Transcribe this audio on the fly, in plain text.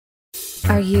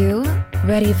Are you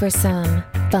ready for some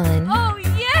fun? Oh,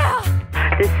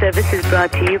 yeah! This service is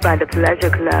brought to you by the Pleasure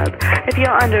Club. If you're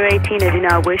under 18 and do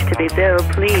not wish to be billed,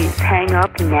 please hang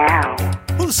up now.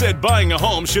 Who said buying a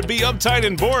home should be uptight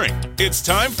and boring? It's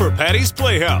time for Patty's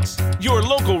Playhouse, your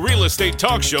local real estate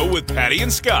talk show with Patty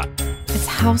and Scott. It's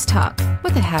house talk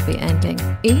with a happy ending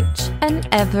each and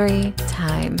every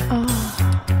time.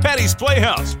 Patty's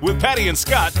Playhouse with Patty and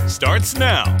Scott starts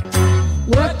now.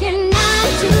 Working 9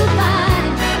 to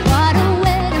 5, what a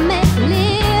way to make a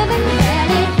living.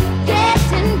 Barely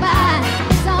getting by,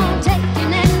 it's all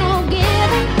taking and no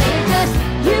giving. They just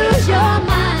use your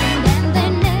mind and they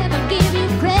never give you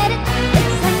credit.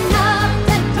 It's enough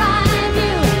to drive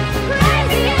you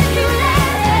crazy if you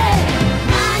let it.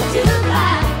 9 to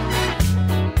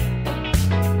 5.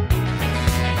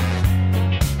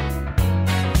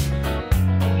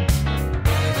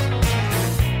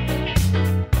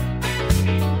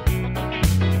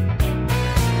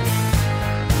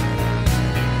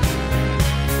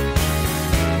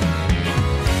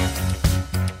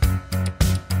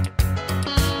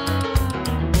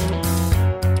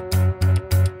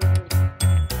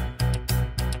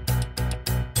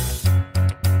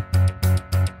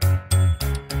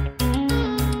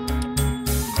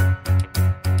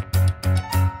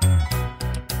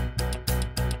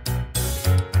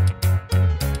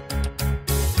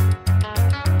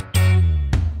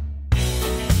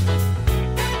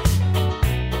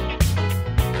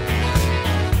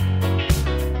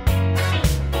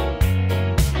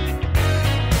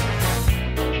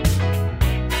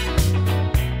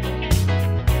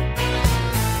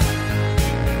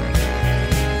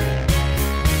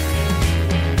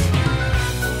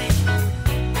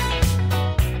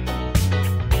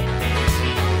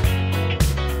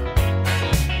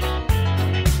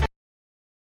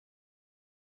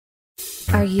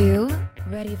 Are you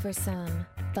ready for some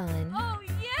fun? Oh,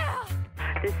 yeah!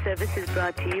 This service is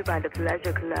brought to you by the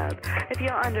Pleasure Club. If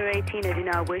you're under 18 and do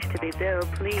not wish to be billed,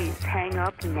 please hang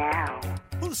up now.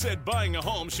 Who said buying a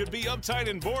home should be uptight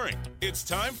and boring? It's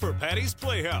time for Patty's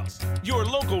Playhouse, your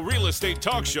local real estate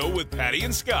talk show with Patty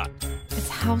and Scott. It's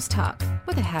house talk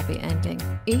with a happy ending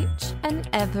each and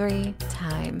every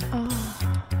time.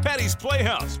 Patty's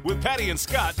Playhouse with Patty and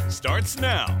Scott starts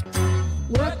now.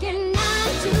 Working 9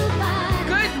 to 5.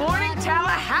 Good morning,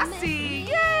 Tallahassee!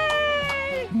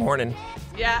 Yay! Morning.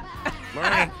 Yeah.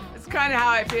 Morning. It's kind of how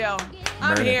I feel. I'm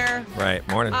Morning. here. Right.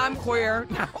 Morning. I'm queer.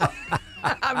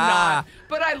 No, I'm not.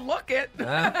 But I look it.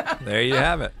 There you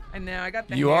have it. I know. I got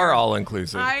the You hair. are all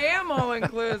inclusive. I am all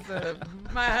inclusive.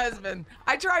 My husband.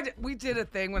 We did a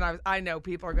thing when I know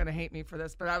people are going to hate me for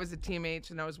this, but I was a TMH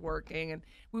and I was working and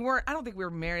I don't think we were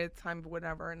married at the time, but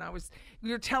whatever. And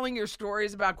we were telling your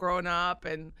stories about growing up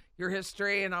and your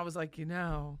history. And I was like,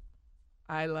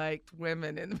 I liked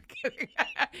women in the beginning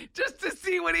just to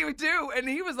see what he would do. And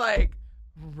he was like,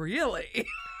 really?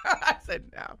 I said,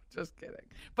 no, just kidding.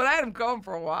 But I had him going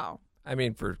for a while. I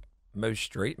mean, for most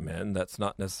straight men, that's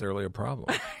not necessarily a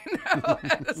problem. No,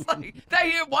 it's like,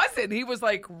 it wasn't. He was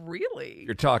like, really?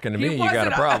 You're talking to me, He you got a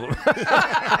wasn't problem.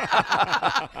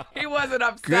 He wasn't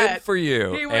upset. Good for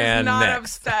you. He was And not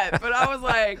next. upset. But I was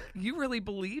like, you really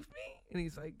believe me? And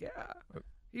he's like, yeah.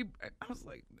 I was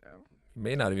like, no. You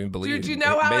may not even believe Dude, you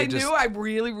know It how may I just- knew I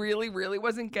really, really, really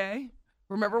wasn't gay?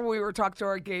 Remember when we were talking to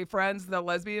our gay friends, the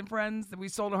lesbian friends that we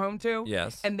sold a home to?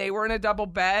 Yes. And they were in a double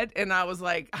bed, and I was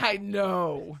like, I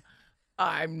know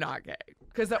I'm not gay.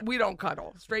 Because we don't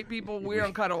cuddle. Straight people, we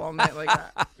don't cuddle all night like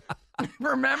that.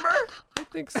 Remember? I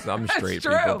think some straight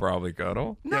true. people probably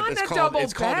cuddle. Not in a it's double bed.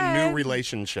 It's called a new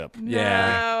relationship.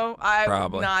 Yeah, No, I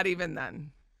probably. not even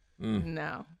then.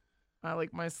 No. I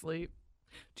like my sleep.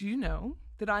 Do you know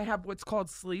that I have what's called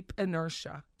sleep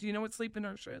inertia? Do you know what sleep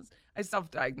inertia is? I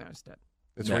self-diagnosed it.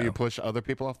 It's No. where you push other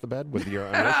people off the bed with your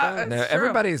inertia. No, It's true.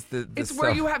 everybody's the It's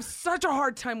where you have such a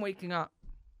hard time waking up.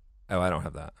 Oh, I don't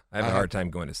have that. I have a hard time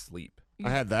going to sleep. I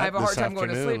had that I have a hard this time going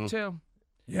to afternoon. sleep too.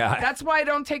 Yeah. That's why I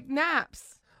don't take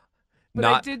naps. But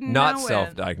I not didn't not know it.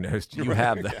 self-diagnosed. You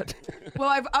have that. Well,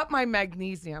 I've upped my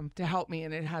magnesium to help me,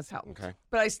 and it has helped. Okay.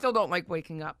 But I still don't like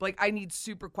waking up. Like, I need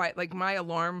super quiet. Like, my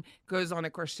alarm goes on a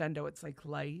crescendo. It's like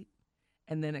light,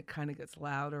 and then it kind of gets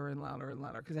louder and louder and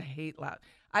louder because I hate loud.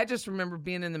 I just remember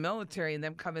being in the military and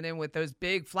them coming in with those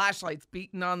big flashlights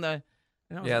beating on the.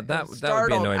 And I was Yeah, like, that I'm would be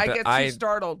startled. annoying. I but get too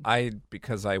startled.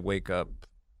 because I wake up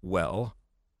well.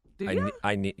 Do you?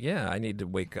 I need I need to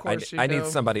wake up. course you I need do.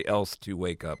 somebody else to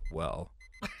wake up well.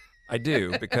 I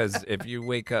do, because if you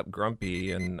wake up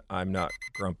grumpy and I'm not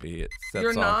grumpy, it sets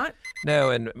You're off. not? No,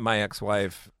 and my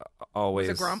ex-wife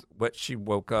always, grump? she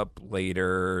woke up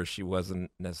later, she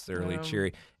wasn't necessarily Oh.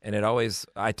 cheery, and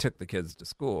I took the kids to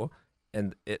school,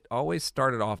 and it always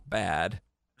started off bad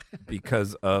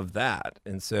because of that.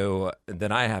 And so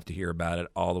then I have to hear about it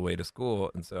all the way to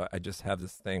school. And so I just have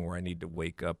this thing where I need to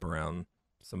wake up around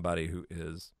somebody who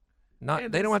is not,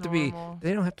 It they don't is have to be, normal.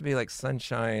 they don't have to be like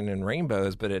sunshine and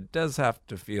rainbows, but it does have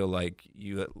to feel like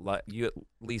you at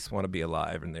least want to be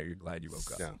alive and you're glad you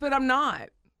woke up. Yeah. But I'm not.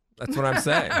 That's what I'm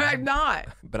saying. I'm not.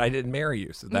 But I didn't marry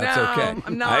you, so that's no, okay.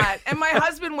 I'm not. And my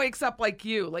husband wakes up like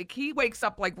you. Like he wakes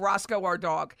up like Roscoe, our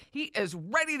dog. He is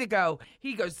ready to go.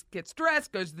 He gets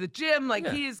dressed, goes to the gym. Like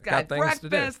Yeah, he's got got things to do.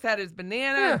 breakfast, had his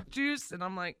banana Yeah. juice, and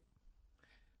I'm like,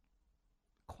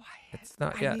 quiet. It's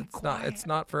not. I Yeah, need it's not. It's quiet.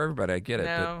 not for everybody. I get it.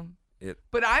 No. But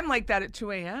But I'm like that at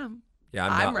 2 a.m. yeah,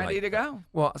 I'm not ready like to that. go.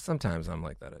 Well, sometimes I'm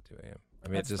like that at 2 a.m. I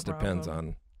mean, That's it just the depends problem.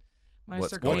 on. My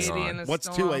What's going circadian on? is What's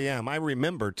still 2 off. a.m.? I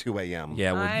remember 2 a.m.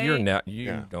 Yeah, well, you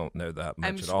Yeah. don't know that much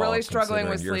I'm at all. really struggling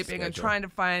with considering your sleeping and schedule. trying to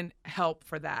find help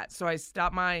for that. So I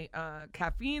stop my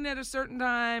caffeine at a certain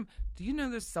time. Do you know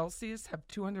the Celsius have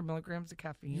 200 milligrams of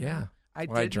caffeine? Yeah, I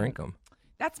well, I didn't. drink them,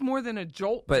 That's more than a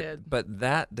Jolt did. but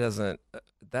that doesn't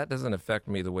affect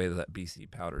me the way that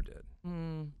BC powder did.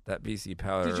 That BC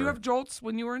powder. Did you have Jolts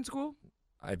when you were in school?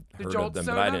 I've the heard of Jolt them,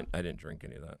 but I soda? didn't drink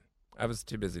any of that. I was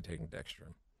too busy taking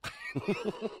Dextrin.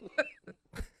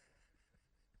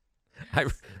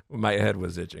 My head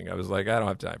was itching. I was like, I don't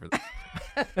have time for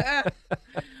this.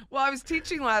 Well, I was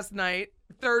teaching last night,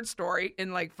 third story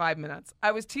in like 5 minutes.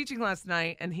 I was teaching last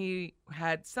night and he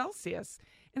had Celsius.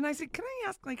 And I said, can I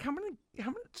ask like how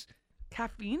much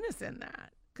caffeine is in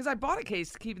that? Because I bought a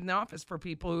case to keep in the office for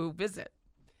people who visit.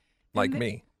 Like And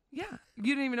me. Yeah. You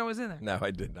didn't even know it was in there. No,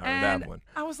 I didn't. I would And have one.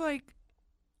 I was like,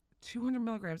 200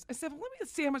 milligrams. I said, well, let me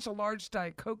see how much a large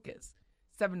Diet Coke is.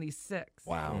 76.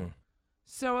 Wow.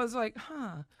 So I was like, huh.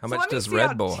 How So much let me does see Red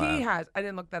how Bull tea have? has. I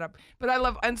didn't look that up. But I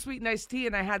love unsweetened iced tea,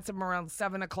 and I had some around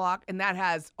 7 o'clock, and that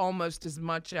has almost as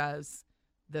much as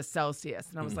the Celsius.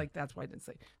 And I was like, that's why I didn't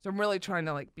sleep. So I'm really trying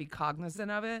to like be cognizant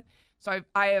of it. So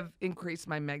I have increased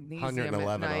my magnesium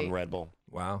 111 at night. on Red Bull.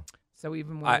 Wow. So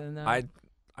even more than that.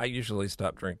 I usually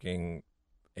stop drinking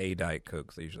a Diet Coke.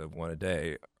 'Cause I usually have one a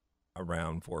day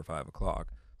around 4 or 5 o'clock.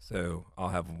 So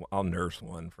I'll nurse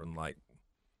one from like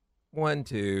 1,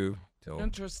 2 till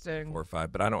Interesting. 4 or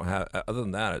 5. But I don't have, other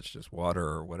than that, it's just water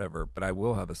or whatever. But I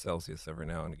will have a Celsius every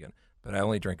now and again. But I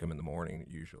only drink them in the morning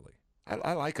usually.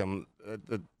 I like them.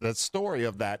 The story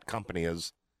of that company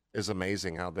is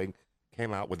amazing. How they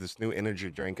came out with this new energy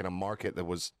drink in a market that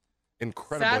was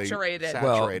incredibly Saturated.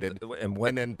 saturated. Well,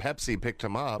 and then Pepsi picked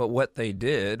them up. But what they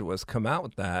did was come out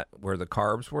with that where the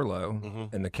carbs were low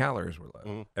Mhm. and the calories were low.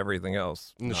 Mhm. Everything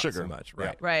else, And the not sugar. so much. Yeah.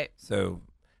 Right. Right. So,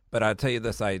 but I'll tell you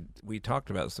this: we talked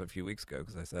about this a few weeks ago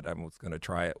because I said I was going to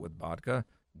try it with vodka.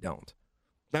 Don't.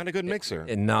 Not a good mixer.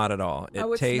 And not at all.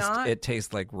 Oh, it's not? It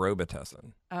tastes like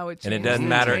Robitussin, Oh, it and it changed doesn't the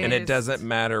matter. And it taste. doesn't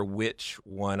matter which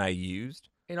one I used.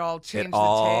 It all changed It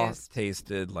all the taste.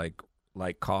 tasted like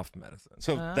cough medicine,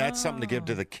 So that's something to give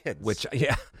to the kids.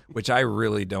 which I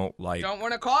really don't like. Don't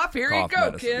want to cough? Here cough you go,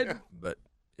 medicine, kid. But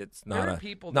it's There not are a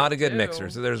people not that a good do. mixer.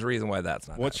 So there's a reason why that's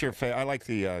not. What's happening. your favorite? I like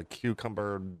the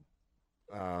cucumber.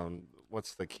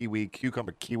 What's the kiwi?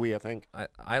 Cucumber kiwi, I think.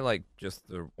 I like just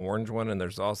the orange one, and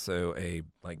there's also a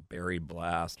like berry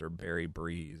blast or berry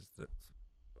breeze.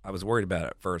 I was worried about it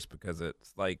at first because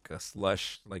it's like a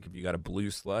slush, like if you got a blue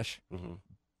slush, Mm-hmm.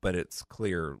 but it's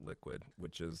clear liquid,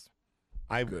 which is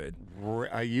good.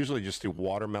 I usually just do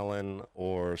watermelon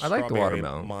or I like the strawberry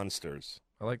watermelon. monsters.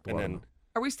 I like the And watermelon. then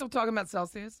Are we still talking about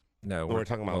Celsius? No, we're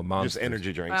talking about just Monsters.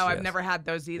 energy drinks. Oh, I've yes. never had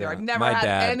those either. Yeah. I've never My had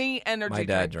dad- any energy My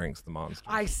dad drink. drinks the monster.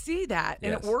 I see that,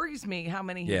 and it Yes. worries me how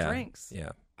many he yeah, drinks. yeah.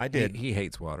 I did. He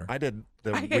hates water. I did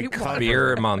the I hate recover. water.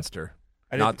 Beer and monster,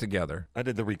 I did- not together. I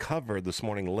did the recover this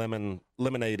morning,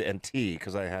 lemonade and tea,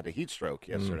 because I had a heat stroke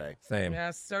yesterday, Same.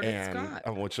 Yes, so did and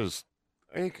Scott. which is,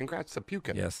 hey, congrats to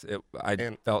puking. Yes, I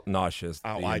And- felt nauseous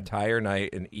Oh, the entire night,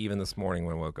 and even this morning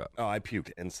when I woke up, Oh, I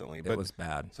puked instantly. it But was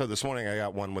bad. so this morning I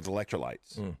got one with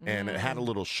electrolytes, and it had a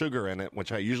little sugar in it,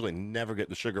 which I usually never get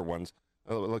the sugar ones.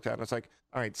 I looked at it and it's like,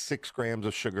 all right, 6 grams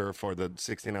of sugar for the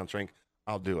 16-ounce drink.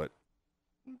 I'll do it.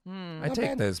 Hmm. I Not take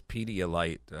bad. those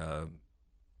Pedialyte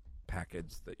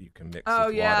packets that you can mix. Oh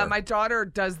with yeah, water. my daughter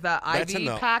does the That's in IV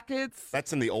the- packets.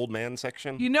 That's in the old man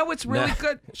section. You know what's really No,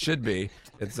 good? it should be.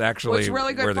 It's actually What's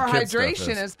really where good the for kid stuff hydration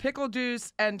is. is pickle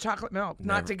juice and chocolate milk.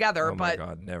 Not Never- together, Oh my but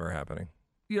God, never happening.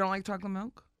 you don't like chocolate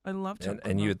milk? I love chocolate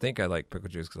And you milk. would think I like pickle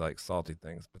juice because I like salty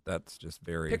things, but that's just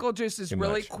very Pickle juice is too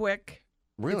really much. quick.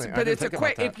 Really? It's- I but didn't it's a think about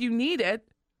quick. that. If you need it,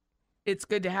 it's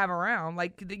good to have around.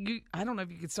 Like I don't know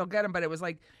if you could still get them, but it was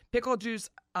like pickle juice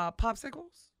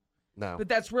popsicles. No. But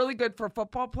that's really good for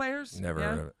football players. Never yeah?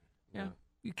 heard of it. Yeah,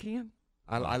 you can.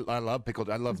 I love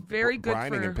pickle. I love very good brining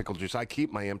for- and pickle juice. I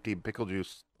keep my empty pickle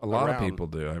juice. A lot of around. people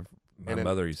do. My And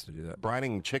mother used to do that.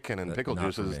 Brining chicken and But pickle not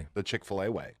juice for is me. the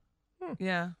Chick-fil-A way.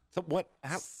 Yeah. So what?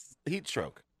 How, heat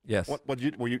stroke. Yes. What?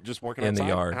 Were you just working In the outside?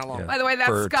 yard, How long? yeah. By the way, that's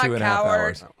For Scott 2.5 Coward,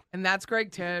 hours. and that's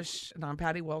Greg Tish, and I'm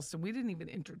Patty Wilson. We didn't even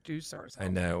introduce ourselves. I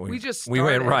know. We just we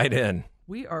went started. right in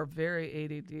We are very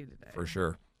ADD today. for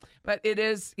sure. But it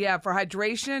is, for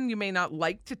hydration, you may not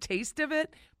like the taste of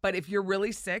it, but if you're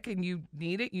really sick and you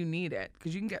need it,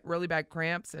 because you can get really bad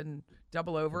cramps and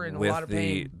double over and a lot of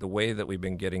pain. The way that we've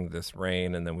been getting this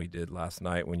rain, and then we did last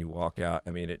night when you walk out, I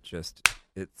mean, it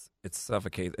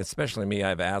suffocates, especially me. I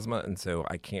have asthma, and so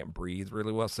I can't breathe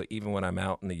really well. So even when I'm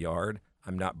out in the yard,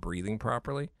 I'm not breathing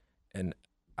properly. And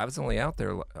I was only out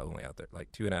there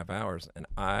like 2.5 hours, and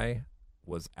I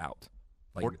was out,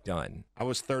 done. I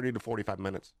was 30 to 45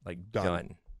 minutes.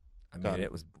 Done. I mean, Done.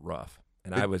 it was rough,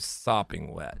 and I was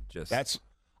sopping wet.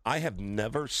 I have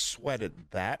never sweated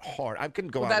that hard. I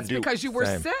couldn't go out That's and do because you were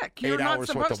Same. sick. 8 You're not hours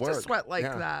worth of supposed to work. sweat like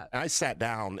Yeah. that. And I sat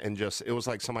down and it was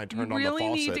like somebody turned You on the really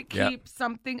faucet. need to keep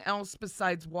something else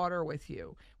besides water with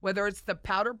you, whether it's the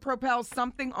powder propel,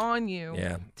 something on you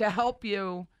to help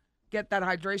you get that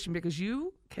hydration, because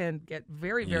you can get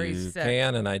very, very You sick.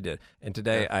 can, and I did. And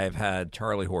today I have had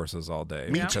Charlie horses all day.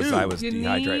 Me because too. I was You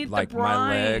dehydrated. need the Like my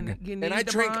brine. leg. You need And I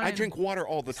the brine. drink water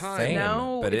all the time. Same.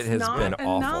 No, but it it's has not been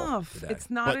awful enough. today. It's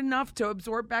not But- enough to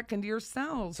absorb back into your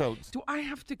cells. So- do I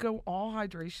have to go all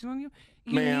hydration on you?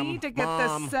 You Ma'am, need to get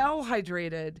Mom. the cell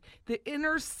hydrated, the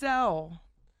inner cell.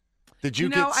 Did you You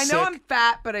know, get I sick? know I'm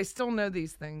fat, but I still know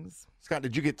these things. Scott,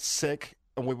 did you get sick?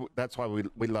 And that's why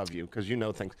we love you, because you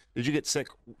know things. Did you get sick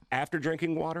after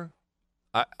drinking water?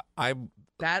 I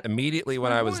That immediately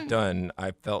when my I was point. done,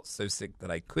 I felt so sick that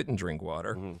I couldn't drink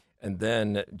water. Mm-hmm. And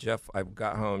then I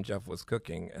got home. Jeff was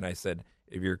cooking, and I said,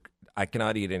 I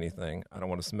cannot eat anything. I don't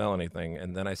want to smell anything."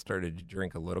 And then I started to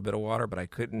drink a little bit of water, but I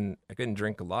couldn't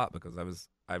drink a lot because I was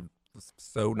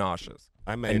so nauseous.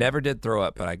 I never did throw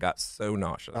up, but I got so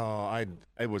nauseous. Oh, I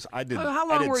did. How I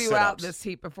long did were you out sit-ups. this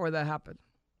heat before that happened?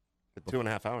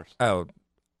 2.5 hours. Oh,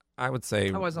 I would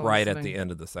say I wasn't right at listening. the end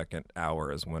of the second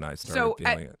hour is when I started So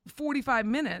feeling at it. 45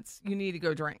 minutes, you need to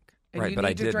go drink. And Right, you but need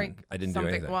I to didn't. drink I didn't do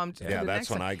something. anything. Well, I'm Yeah, that's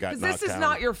when I got Because knocked this is down.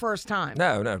 not your first time.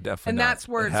 No, definitely And not. that's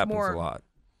where it it's happens more a lot.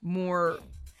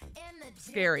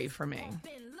 scary for me.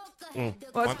 Mm.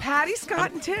 Well, it's Patty,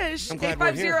 Scott, and Tish. I'm glad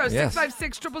we're here.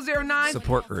 850-656-0009.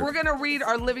 Support group. We're going to read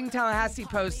our Living Tallahassee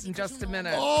post in just a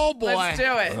minute. Oh, boy. Let's do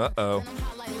it. Uh-oh.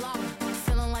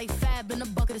 Feeling like Fab in a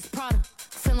bucket is Prada.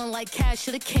 Feeling like cash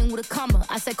should have came with a comma.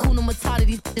 I said, Kuna Matata,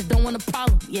 these bitches don't want a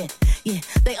problem. Yeah,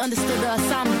 they understood the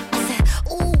assignment. I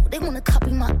said, ooh, they want to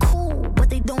copy my cool, but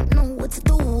they don't know what to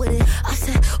do with it. I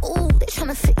said, ooh, they trying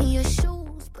to fit in your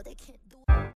shoes, but they can't do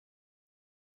it.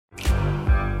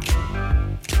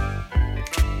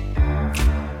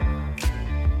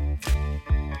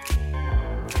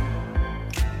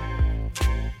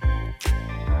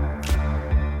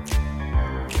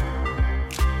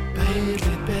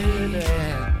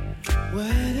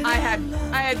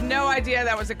 I had no idea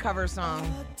that was a cover song.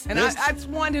 And that's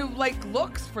one who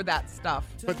looks for that stuff.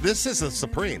 But this is the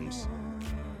Supremes.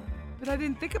 But I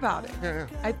didn't think about it. Yeah.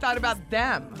 I thought about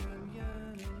them.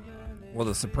 Well,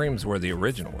 the Supremes were the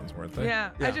original ones, weren't they?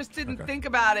 Yeah, I just didn't think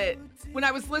about it when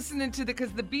I was listening to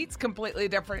because the beat's completely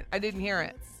different. I didn't hear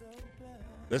it.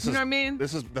 This You is know what I mean?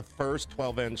 This is the first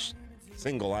 12-inch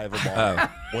single I ever bought.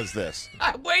 Was this?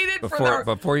 I waited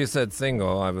Before you said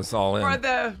single, I was all in. for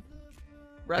the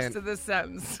rest And- of the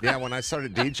sentence. Yeah, when I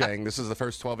started DJing, this is the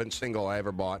first 12-inch single I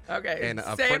ever bought. Okay, And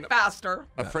say it faster.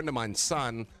 A friend of mine's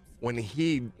son, when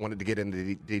he wanted to get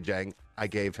into DJing, I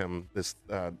gave him this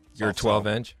Your soft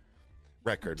 12-inch?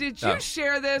 record. Did you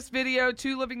share this video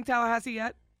to Living Tallahassee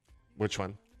yet? Which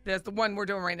one? That's the one we're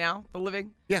doing right now, the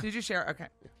Living? Yeah. Did you share? Okay.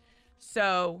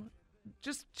 So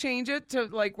just change it to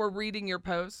we're reading your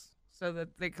posts so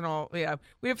that they can all, We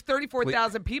have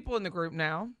 34,000 people in the group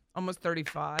now, almost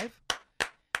 35.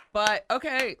 But,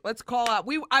 okay, let's call out.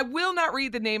 I will not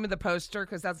read the name of the poster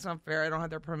because that's not fair. I don't have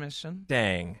their permission.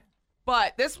 Dang.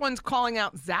 But this one's calling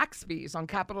out Zaxby's on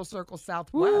Capitol Circle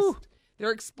Southwest. Woo.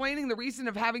 They're explaining the reason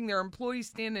of having their employees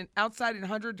stand outside in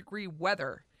 100-degree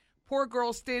weather. Poor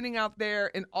girl standing out there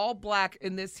in all black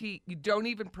in this heat. You don't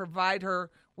even provide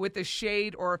her with a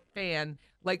shade or a fan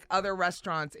like other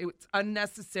restaurants. It's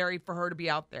unnecessary for her to be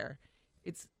out there.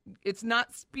 It's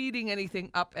not speeding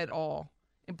anything up at all.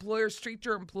 Employers treat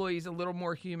your employees a little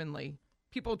more humanly.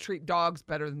 People treat dogs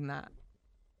better than that.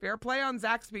 Fair play on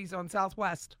Zaxby's on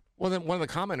Southwest. Well, then one of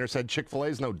the commenters said Chick-fil-A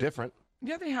is no different.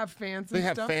 Yeah, they have fans and They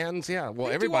have stuff. fans, yeah. Well,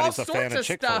 They do everybody's all a fan sorts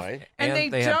of stuff. Chick-fil-A.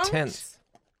 And they have don't. tents.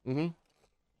 Mm-hmm.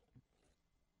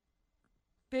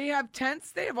 They have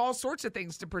tents. They have all sorts of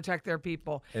things to protect their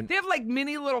people. And they have like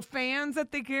mini little fans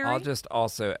that they carry. I'll just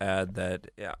also add that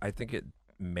I think it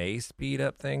may speed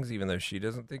up things, even though she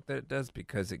doesn't think that it does,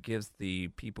 because it gives the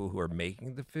people who are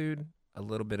making the food a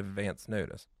little bit of advance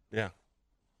notice. Yeah.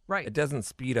 Right. It doesn't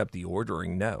speed up the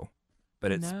ordering, no,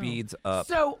 but it speeds up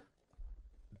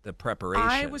the preparation.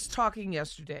 I was talking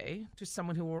yesterday to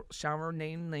someone who shall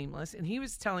remain nameless, and he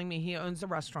was telling me he owns a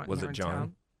restaurant Was here it in John?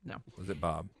 town. No. Was it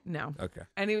Bob? No. Okay.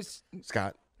 And he was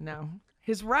Scott. No.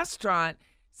 His restaurant,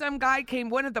 some guy came,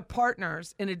 one of the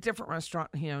partners in a different restaurant,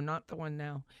 not the one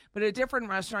now, but a different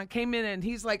restaurant came in and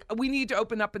he's like, we need to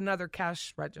open up another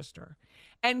cash register.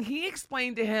 And he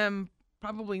explained to him,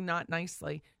 probably not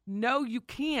nicely, no, you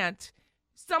can't.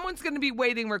 Someone's going to be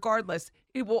waiting regardless.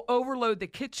 It will overload the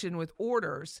kitchen with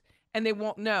orders and they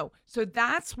won't know. So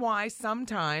that's why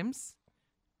sometimes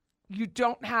you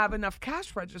don't have enough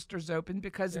cash registers open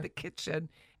because of the kitchen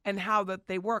and how that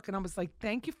they work. And I was like,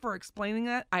 thank you for explaining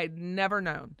that. I had never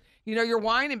known. You're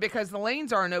whining because the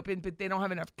lanes aren't open, but they don't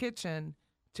have enough kitchen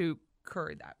to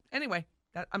curry that. Anyway,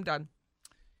 I'm done.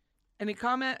 Any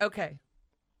comment? Okay.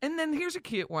 And then here's a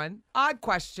cute one. Odd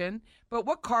question, but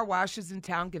what car washes in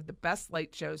town give the best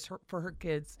light shows for her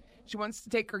kids? She wants to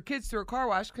take her kids through a car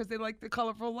wash because they like the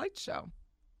colorful light show.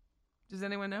 Does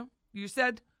anyone know? You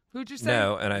said... Who'd you say?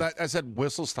 No, and I said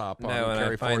Whistle Stop on and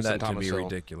Kerry I find Forest that and to Thomas be Hill.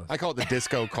 ridiculous. I call it the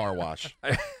disco car wash.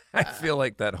 I feel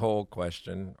like that whole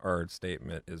question or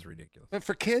statement is ridiculous. But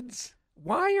for kids,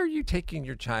 why are you taking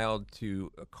your child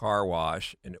to a car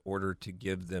wash in order to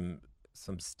give them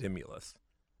some stimulus?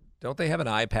 Don't they have an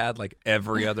iPad like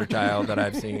every other child that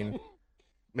I've seen?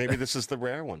 Maybe this is the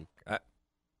rare one.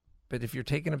 But if you're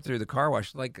taking them through the car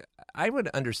wash, like I would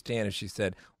understand if she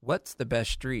said, "What's the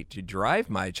best street to drive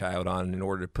my child on in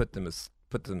order to put them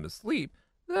to sleep?"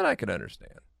 Then I could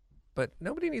understand. But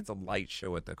nobody needs a light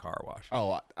show at the car wash.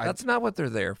 Oh, that's not what they're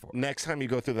there for. Next time you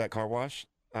go through that car wash,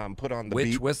 put on the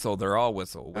Which whistle? They're all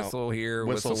whistle. Oh, Whistle here,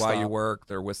 whistle while you stop. work.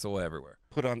 They're whistle everywhere.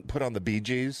 Put on the Bee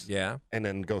Gees. Yeah. And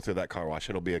then go through that car wash.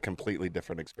 It'll be a completely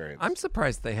different experience. I'm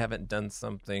surprised they haven't done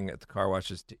something at the car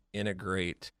washes to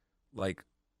integrate, like,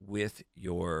 with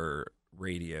your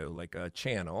radio, like a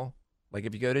channel. Like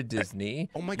if you go to Disney,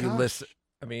 oh my you gosh. listen.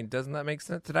 I mean, doesn't that make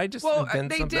sense? Did I just Well, invent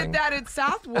they something? did that in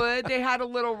Southwood. They had a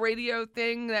little radio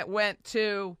thing that went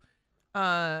to,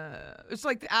 it's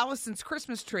like Allison's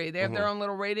Christmas tree. They have their own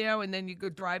little radio, and then you go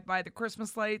drive by the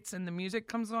Christmas lights, and the music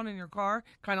comes on in your car,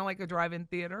 kind of like a drive-in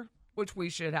theater, which we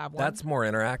should have one. That's more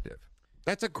interactive.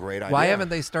 That's a great idea. Why haven't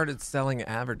they started selling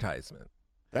advertisement?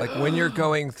 Like when you're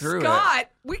going through Scott,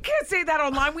 we can't say that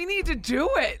online. We need to do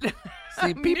it. See,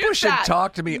 people Mute should that.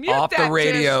 talk to me Mute off the that,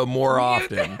 radio Tish. more Mute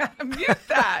often. that. Mute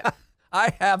that.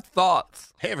 I have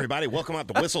thoughts. Hey, everybody, welcome out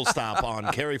to Whistle Stop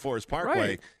on Kerry Forest Parkway.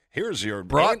 Right. Here's your...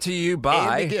 Brought to you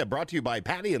by... brought to you by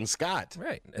Patty and Scott.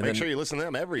 Right. And Make then, sure you listen to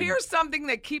them every... Here's something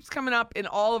that keeps coming up in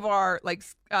all of our, like,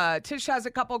 Tish has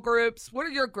a couple groups. What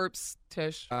are your groups,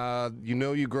 Tish?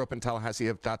 You grew up in Tallahassee,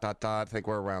 you have ... I think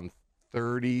we're around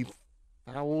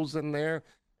 30,000 there.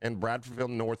 In Bradfordville,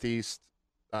 Northeast,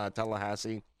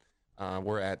 Tallahassee,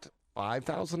 we're at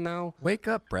 5,000 now. Wake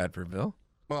up, Bradfordville.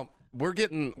 Well, we're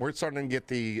starting to get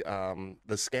the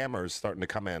scammers starting to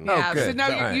come in. Oh, Yeah, good. so now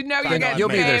All right. you know you're Fine. getting You'll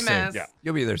be there famous. soon. Yeah.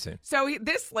 You'll be there soon. So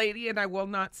this lady, and I will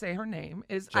not say her name,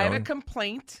 I have a Joan.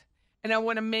 complaint, and I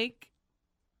want to make,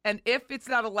 and if it's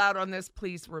not allowed on this,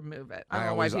 please remove it. I don't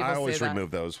know why people I always say that. remove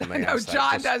those when I they know ask that.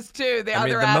 John Just- does too. The I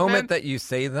mean, other the admin. moment that you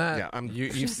say that, Yeah,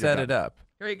 you set it up.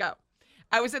 Here you go.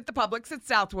 I was at the Publix at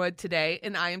Southwood today,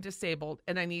 and I am disabled,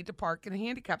 and I need to park in a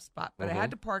handicap spot. But I had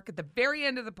to park at the very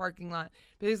end of the parking lot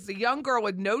because a young girl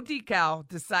with no decal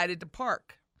decided to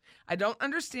park. I don't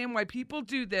understand why people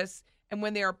do this, and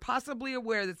when they are possibly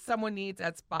aware that someone needs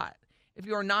that spot. If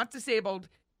you are not disabled,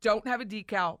 don't have a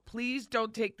decal, please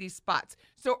don't take these spots.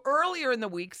 So earlier in the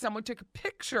week, someone took a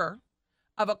picture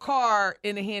of a car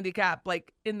in a handicap,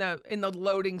 like in the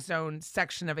loading zone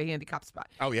section of a handicap spot.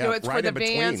 Oh, yeah, it's right for the in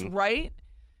between. vans, right?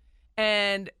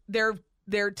 And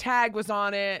their tag was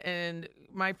on it, and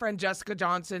my friend Jessica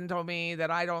Johnson told me that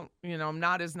I don't, I'm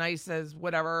not as nice as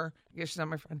whatever. I guess she's not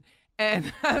my friend.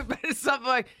 And but it's something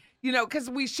like, because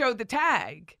we showed the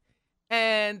tag,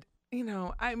 and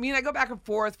I mean, I go back and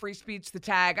forth, free speech, the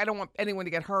tag. I don't want anyone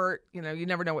to get hurt. You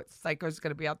never know what psycho's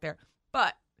going to be out there.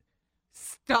 But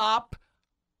stop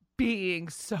being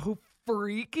so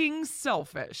freaking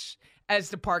selfish as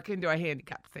to park into a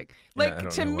handicap thing. Like, I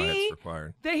don't to know why me, it's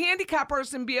required. the handicap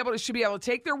person should be able to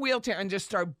take their wheelchair and just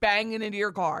start banging into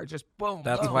your car. Just boom.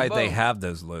 That's boom, why they boom. have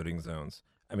those loading zones.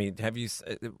 I mean,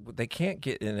 they can't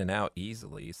get in and out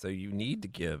easily, so you need to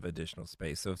give additional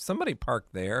space. So if somebody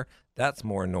parked there, that's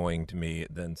more annoying to me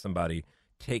than somebody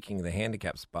taking the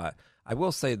handicap spot. I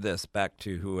will say this back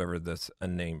to whoever this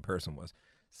unnamed person was.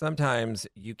 Sometimes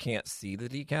you can't see the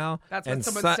decal. That's what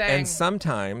someone's saying. And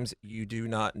sometimes you do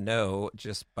not know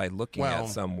just by looking at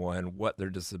someone what their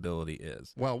disability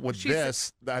is. Well, with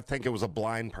this, I think it was a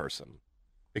blind person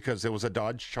because it was a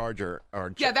Dodge Charger.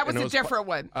 That was a different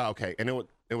one. Oh, okay, and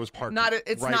it was parked.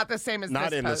 It's not the same as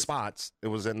not this in post. the spots. It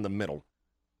was in the middle.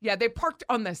 Yeah, they parked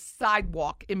on the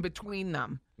sidewalk in between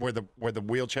them. Where the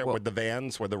wheelchair, where the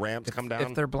vans, where the ramps come down.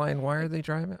 If they're blind, why are they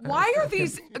driving? Why are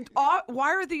these?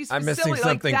 Why are these? I'm missing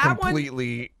something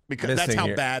completely. Because that's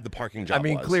how bad the parking job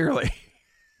was. I mean, clearly.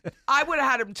 I would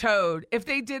have had them towed. If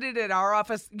they did it at our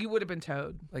office, you would have been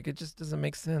towed. Like, it just doesn't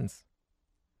make sense.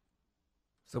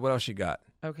 So what else you got?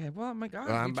 Okay. Well, oh my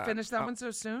God, you finished that one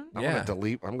so soon? I'm going to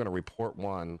delete. I'm going to report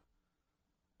one.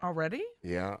 Already?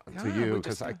 Yeah, God, to you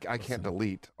because I can't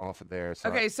delete off of there. So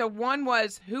okay, so one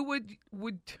was who would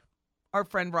our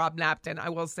friend Rob Napton, I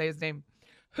will say his name,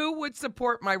 who would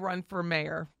support my run for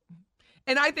mayor?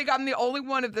 And I think I'm the only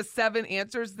one of the 7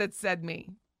 answers that said me.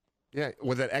 Yeah,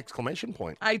 with an exclamation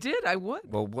point. I did. I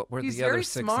would. Well, what were He's the other very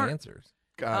 6 smart. answers?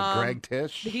 Greg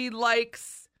Tish. He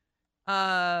likes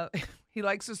he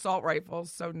likes assault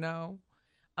rifles, so no.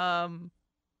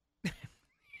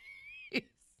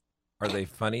 Are they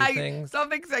funny things? Some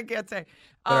things I can't say.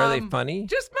 But are they funny?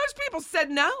 Just most people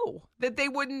said no, that they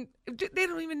wouldn't. They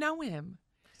don't even know him.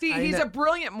 See, he's a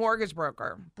brilliant mortgage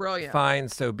broker. Brilliant. Fine,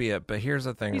 so be it. But here's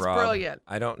the thing, He's Rob. brilliant.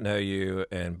 I don't know you,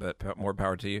 but more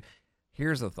power to you.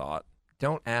 Here's a thought.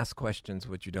 Don't ask questions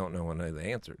which you don't know the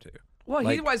answer to. Well,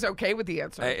 he was okay with the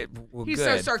answer. He's good.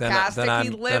 so sarcastic. Then he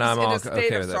lives in a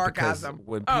state of sarcasm.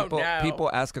 When no. people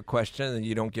ask a question and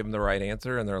you don't give them the right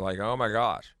answer, and they're like, "Oh my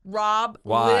gosh." Rob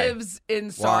lives in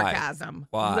sarcasm.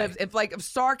 Why? If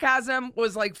sarcasm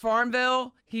was like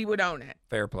Farmville, he would own it.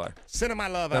 Fair play. Send him my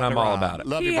love. Then I'm all about it.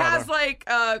 Love he you, brother. has like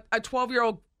a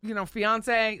 12-year-old,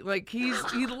 fiance. Like he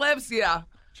lives. Yeah.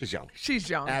 She's young. She's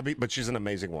young. Abby, but she's an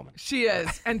amazing woman. She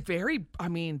is, and very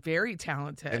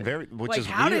talented. And which is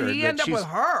how weird did he end up with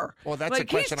her? Well, that's a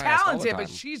question he's I ask all the talented, time. but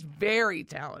she's very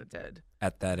talented.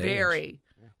 At that age. Very.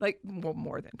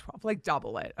 More than 12. Like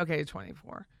double it. Okay,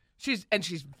 24. She's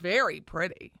very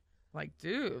pretty. Like,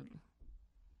 dude.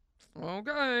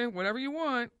 Okay, whatever you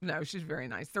want. No, she's very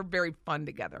nice. They're very fun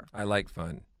together. I like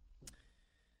fun.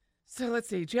 So let's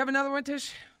see. Do you have another one,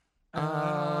 Tish?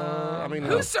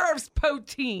 Who serves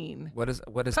poutine? What is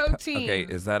poutine? Okay,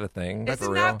 is that a thing?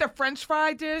 Isn't that the French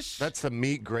fry dish? That's the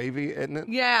meat gravy, isn't it?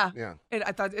 Yeah. Yeah.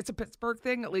 I thought it's a Pittsburgh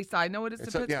thing. At least I know it is a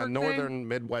Pittsburgh thing. northern,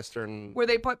 midwestern. Where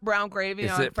they put brown gravy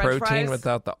on French fries. Is it protein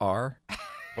without the R?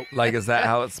 Like, is that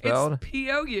how it's spelled? It's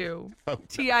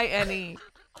P-O-U-T-I-N-E.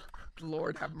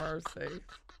 Lord have mercy.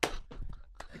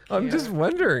 I'm just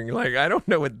wondering. Like, I don't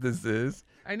know what this is.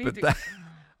 I need to.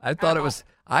 I thought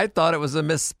it was a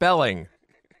misspelling.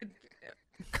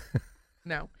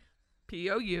 No,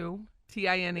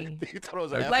 P-O-U-T-I-N-E. You thought it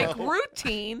was like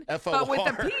routine, but with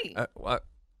a P.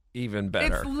 Even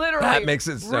better. It's literally that makes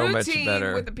it so much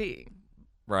better with a P.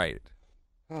 Right.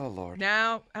 Oh Lord.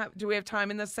 Now, do we have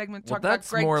time in this segment to talk that's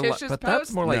about Greg more Tish's post?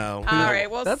 That's more like no. All right,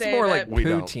 we'll that's save more it. like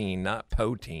poutine, not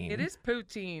poutine. It is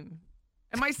poutine.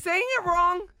 Am I saying it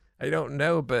wrong? I don't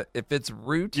know, but if it's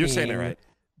routine, you're saying it right.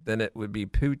 Then it would be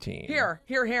poutine. Here.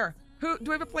 Who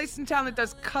do we have a place in town that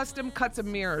does custom cuts of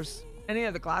mirrors? Any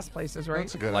of the glass places, right?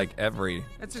 That's a good. Like every.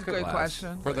 That's a good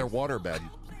question. For their waterbed.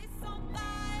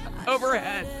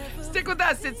 Overhead. Stick with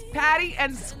us. It's Patty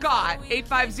and Scott.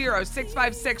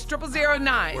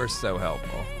 850-656-0009. We're so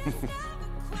helpful.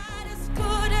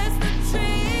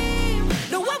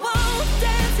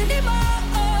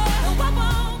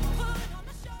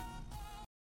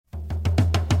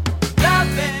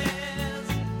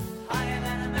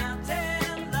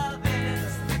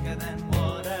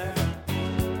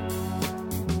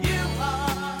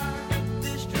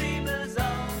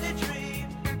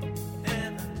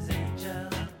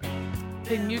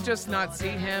 Can you just not see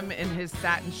him in his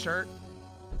satin shirt?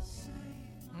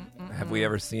 Have we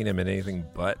ever seen him in anything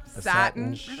but a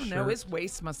satin? shirt? I don't know. His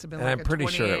waist must have been and like I'm pretty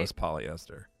 28. sure it was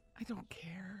polyester. I don't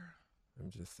care. I'm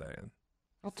just saying.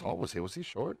 How tall was he? Was he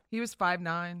short? He was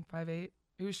 5'9", 5'8".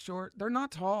 He was short. They're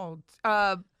not tall.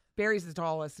 Barry's the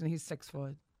tallest, and he's 6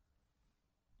 foot.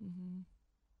 Mm-hmm.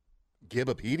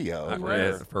 Gibapedia.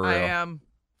 For real. I am.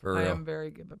 For real. I am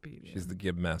very Gibapedia. She's the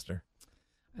Gib master.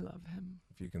 I love him.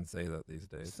 If you can say that these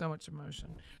days. So much emotion.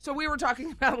 So we were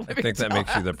talking about living. I think that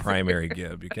makes you the primary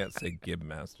Gib. You can't say Gib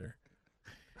master.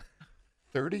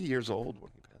 30 years old when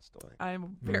he passed passed away.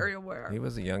 I'm very aware. He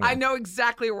was a young. I know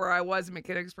exactly where I was in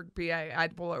Mechanicsburg, PA. I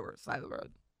had to pull over the side of the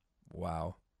road.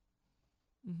 Wow.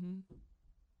 Mm-hmm.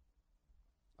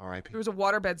 R.I.P. There was a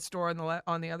waterbed store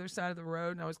on the other side of the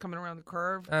road, and I was coming around the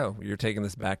curve. Oh, you're taking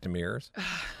this back to mirrors? That's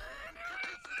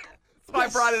why I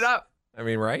brought it up. I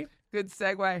mean, right? Good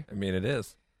segue. I mean, it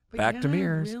is. But Back yeah, to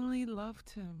mirrors. I really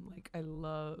loved him. Like, I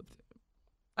loved him.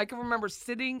 I can remember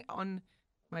sitting on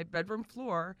my bedroom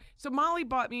floor. So Molly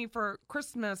bought me for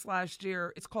Christmas last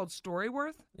year. It's called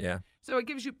Storyworth. Yeah. So it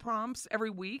gives you prompts every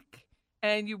week,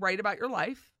 and you write about your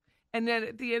life. And then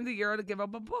at the end of the year, to give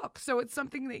up a book. So it's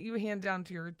something that you hand down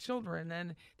to your children.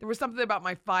 And there was something about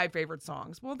my 5 favorite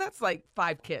songs. Well, that's like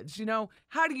 5 kids, you know?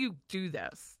 How do you do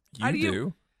this? You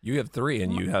do. You have 3,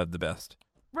 and you have the best.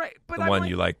 Right. But The I'm one like,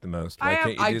 you like the most. Why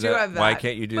can't you I do do that? have that. Why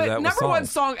can't you do but that with number one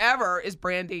songs? song ever is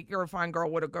Brandy, You're a Fine Girl,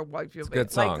 What a Good Wife You'll Be.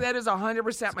 It's a good song. Like, that is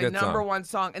 100% my good number song. one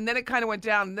song. And then it kind of went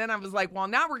down. And then I was like, well,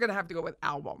 now we're going to have to go with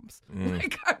albums.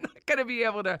 Like, I'm not going to be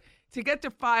able to get to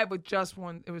 5 with just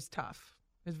one. It was tough.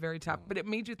 It was very tough, but it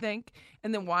made you think.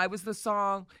 And then why was the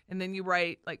song? And then you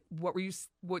write, like, what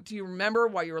do you remember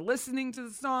while you were listening to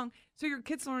the song? So your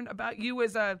kids learn about you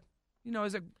as a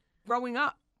growing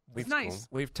up. It's nice.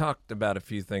 We've talked about a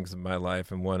few things in my life,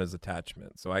 and one is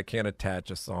attachment. So I can't attach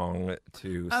a song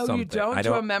to Oh, something. you don't?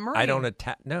 To a memory? I don't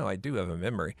attach. No, I do have a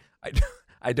memory.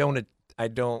 I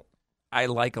don't. I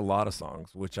like a lot of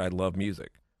songs, which I love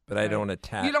music, but I don't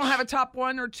attach. You don't have a top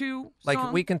 1 or 2 Like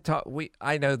song? we can talk.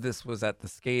 I know this was at the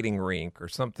skating rink or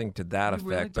something to that You effect,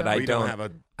 really but don't? I We don't have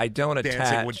a I don't Dancing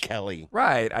attach. with Kelly.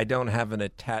 Right. I don't have an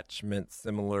attachment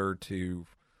similar to.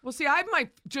 Well, see, I have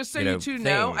just so You know, you two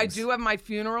know, I things. do have my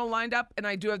funeral lined up, and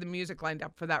I do have the music lined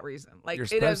up for that reason. Like, You're it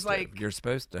supposed is to. like You're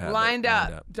supposed to have it lined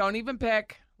lined up. Don't even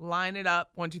pick. Line it up.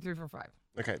 1, 2, 3, 4, 5.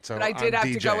 Okay, so But I did I'm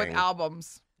have to go with DJing.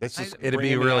 albums. This is It'd be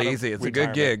bringing me really out of easy. It's a good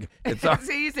retirement. gig. It's, It's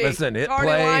easy. Listen, It's hit already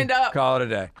play, lined up. call it a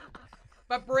day.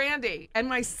 But Brandy and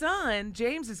my son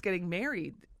James is getting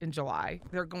married in July.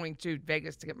 They're going to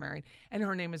Vegas to get married, and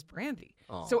her name is Brandy.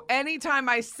 So anytime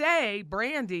I say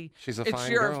Brandy, She's a it's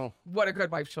fine your girl. what a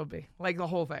good wife she'll be. Like the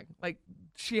whole thing. Like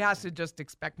she has to just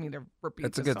expect me to repeat.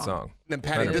 It's a the good song. And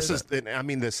Patty, It this is. is, and I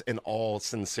mean this in all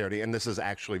sincerity, and this is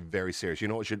actually very serious. You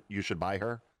know what you should buy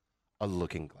her? A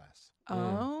looking glass.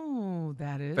 Oh,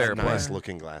 that is Fair A nice play.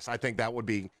 looking glass. I think that would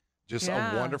be just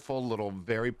Yeah. a wonderful little,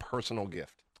 very personal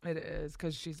gift. It is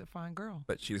because she's a fine girl.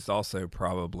 But she's also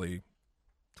probably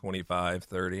 25,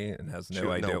 30, and has She- no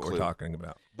idea no what we're clue. talking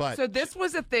about. But So this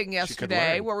was a thing could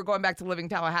yesterday learn. where we're going back to Living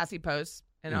Tallahassee posts,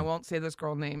 and I won't say this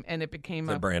girl name, and it became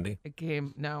Is it Brandy? It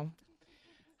came no.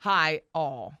 Hi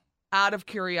all. Out of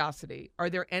curiosity, are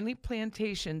there any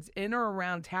plantations in or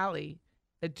around Tally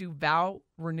that do vow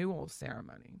renewal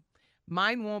ceremony?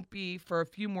 Mine won't be for a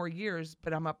few more years,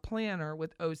 but I'm a planner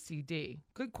with OCD.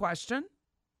 Good question.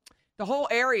 The whole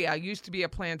area used to be a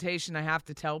plantation, I have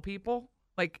to tell people.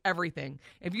 Like everything.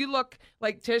 If you look,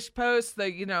 like Tish posts,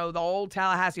 the old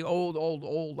Tallahassee, old,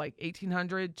 like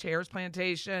 1800 Chairs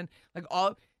Plantation, like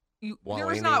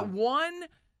there is not one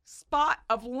spot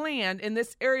of land in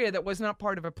this area that was not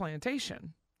part of a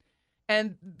plantation.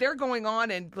 And they're going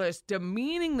on and just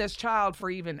demeaning this child for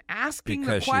even asking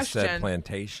Because the question. she said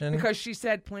plantation? Because she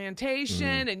said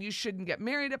plantation and you shouldn't get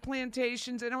married at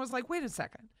plantations. And I was like, wait a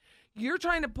second. You're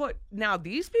trying to put now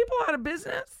these people out of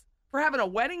business for having a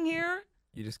wedding here?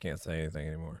 You just can't say anything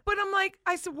anymore. But I'm like,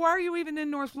 I said, why are you even in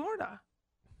North Florida?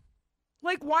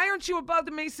 Like, why aren't you above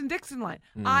the Mason-Dixon line?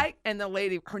 And the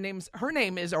lady, her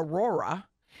name is Aurora.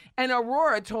 And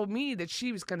Aurora told me that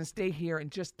she was going to stay here and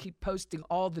just keep posting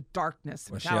all the darkness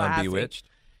in Was she on Tallahassee. Bewitched?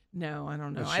 No, I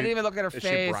don't know. Is I she- didn't even look at her is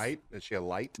face. she bright? Is she a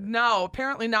light? No,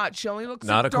 apparently not. She only looks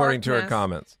Not at according to her darkness.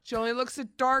 comments. She only looks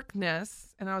at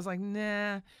darkness. And I was like,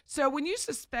 nah. So when you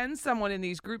suspend someone in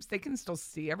these groups, they can still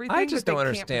see everything. I just but don't they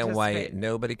can't understand why participate.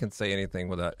 nobody can say anything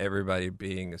without everybody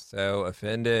being so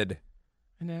offended.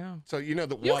 I know. So you know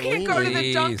the You can't go to the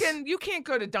Please. Dunkin'. You can't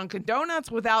go to Dunkin'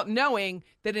 Donuts without knowing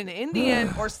that an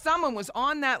Indian or someone was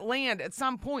on that land at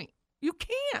some point. You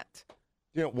can't.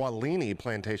 You know, Walini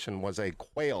Plantation was a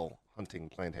quail hunting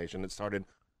plantation. It started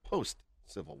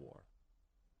post-Civil War.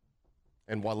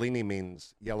 And Walini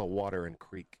means yellow water in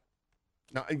creek.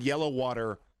 Now, yellow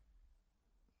water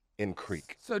in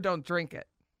creek, So don't drink it.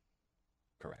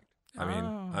 correct. I mean,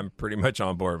 Oh. I'm pretty much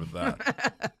on board with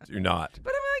that. Do not.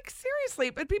 But I'm like, seriously.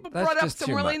 But people That's brought up just some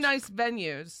too really much. nice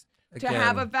venues to Again.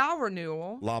 have a vow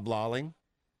renewal. Loblaling.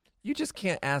 You just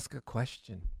can't ask a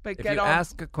question. But If get you on-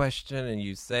 ask a question and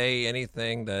you say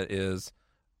anything that is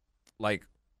like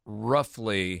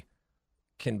roughly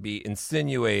can be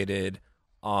insinuated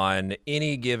on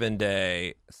any given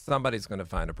day, somebody's going to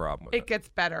find a problem with it. It gets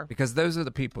better. Because those are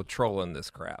the people trolling this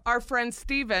crap. Our friend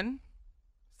Steven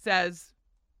says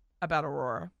about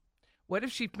Aurora, what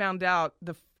if she found out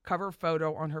the cover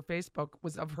photo on her Facebook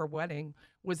was of her wedding,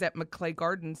 was at McClay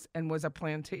Gardens, and was a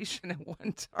plantation at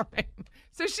one time?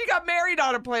 So she got married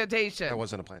on a plantation. That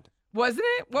wasn't a plantation. Wasn't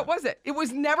it? What was it? It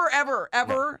was never, ever,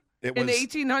 ever in the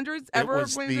 1800s, ever a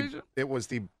plantation? It was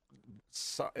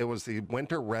the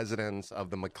winter residence of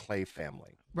the McClay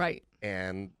family. Right.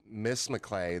 And Miss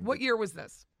McClay. What year was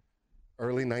this?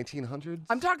 Early 1900s?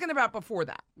 I'm talking about before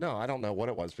that. No, I don't know what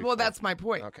it was before. Well, that's my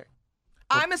point. Okay.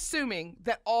 I'm assuming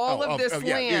that all of this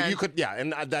land. You could,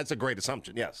 and that's a great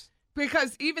assumption, yes.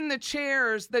 Because even the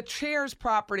chairs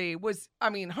property was,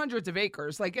 hundreds of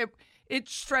acres. Like it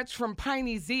stretched from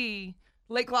Piney Z,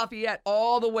 Lake Lafayette,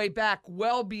 all the way back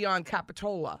well beyond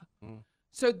Capitola. Mm.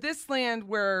 So this land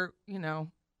where,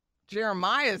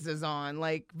 Jeremiah's is on,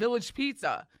 like Village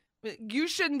Pizza, you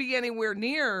shouldn't be anywhere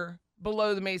near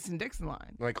below the Mason-Dixon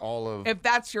line. Like all of... If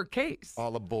that's your case.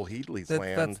 All of Bull Headley's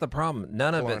land. That's the problem.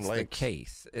 None of it's the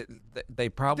case. They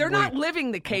probably... They're not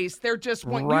living the case. They're just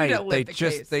want you to live the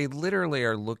case. They literally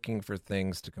are looking for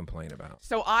things to complain about.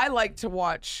 So I like to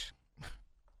watch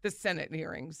the Senate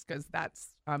hearings because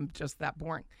I'm just that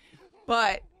boring.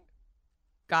 But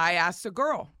guy asks a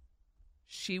girl.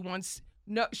 She wants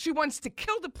to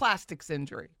kill the plastics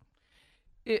industry,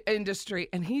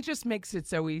 and he just makes it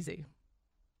so easy.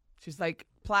 She's like,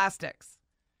 plastics.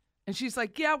 And she's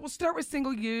like, yeah, we'll start with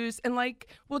single use and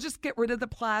we'll just get rid of the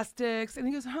plastics. And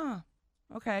he goes,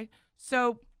 okay.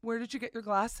 So where did you get your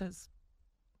glasses?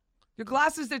 Your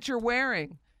glasses that you're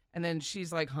wearing. And then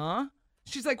she's like, huh?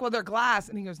 She's like, well, they're glass.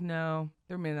 And he goes, no,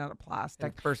 they're made out of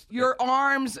plastic. Your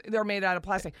arms, they're made out of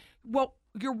plastic. Well,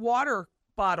 your water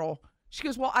bottle. She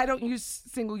goes, well, I don't use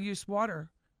single use water.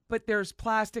 But there's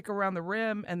plastic around the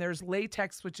rim and there's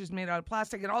latex, which is made out of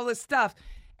plastic and all this stuff.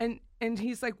 And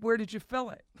he's like, where did you fill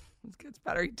it? It gets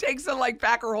better. He takes it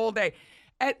back her whole day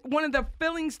at one of the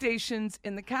filling stations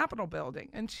in the Capitol building.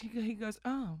 And he goes,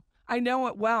 oh, I know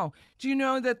it well. Do you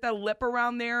know that the lip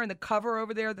around there and the cover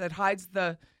over there that hides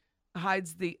the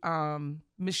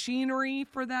machinery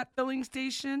for that filling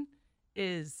station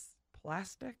is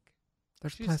plastic?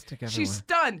 There's plastic everywhere. She's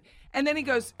stunned. And then he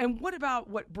goes, and what about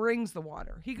what brings the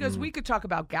water? He goes, we could talk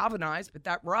about galvanized, but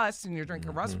that rust, and you're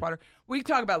drinking rust water. We could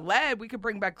talk about lead. We could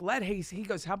bring back lead. He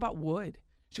goes, how about wood?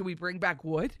 Should we bring back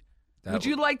wood? Would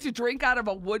you like to drink out of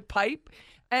a wood pipe?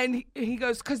 And he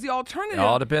goes, because the alternative it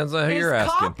all depends on who you're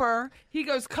asking. Copper. He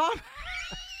goes, copper.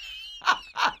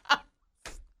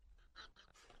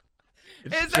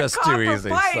 It's just too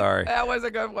easy. Pipe. Sorry. That was a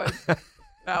good one.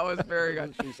 That was very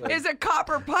good. Is a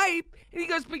copper pipe. And he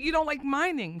goes, but you don't like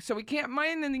mining. So we can't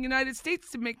mine in the United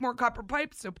States to make more copper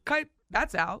pipes. So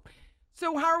that's out.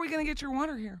 So how are we going to get your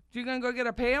water here? Are you going to go get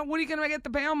a pail? What are you going to get the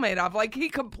pail made of? He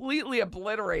completely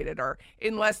obliterated her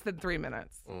in less than 3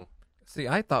 minutes. Mm. See,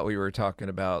 I thought we were talking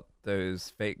about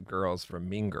those fake girls from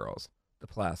Mean Girls, the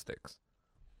plastics.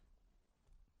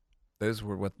 Those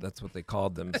were that's what they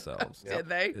called themselves. Did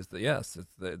they?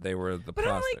 They were the But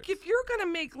plastics. I'm like, if you're going to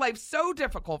make life so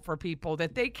difficult for people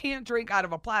that they can't drink out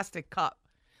of a plastic cup.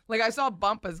 Like I saw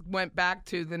Bumpus went back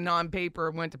to the non-paper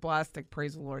and went to plastic,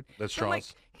 praise the Lord. That's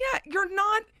straws.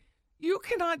 You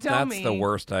cannot tell me. That's the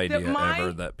worst idea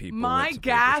ever that people My went to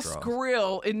gas paper straws.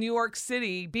 grill in New York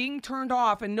City being turned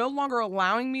off and no longer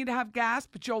allowing me to have gas,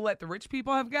 but you'll let the rich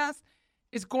people have gas,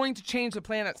 is going to change the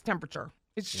planet's temperature.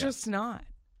 It's just not.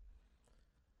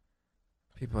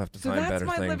 People have to find better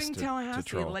my things living to Tallahassee.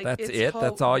 troll. Like, That's it's it?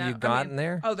 That's all you got in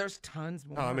there? Oh, there's tons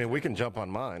more. I mean, we can jump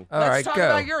on mine. All Let's right, talk go.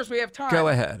 about yours. We have time. Go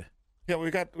ahead. Yeah, we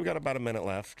got about a minute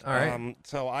left. All right.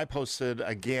 So I posted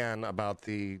again about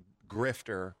the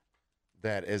grifter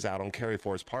that is out on Cary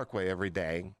Forest Parkway every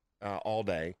day, all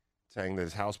day, saying that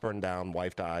his house burned down,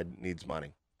 wife died, needs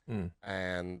money.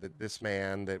 And that this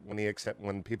man, that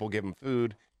when people give him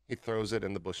food, he throws it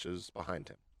in the bushes behind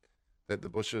him. That the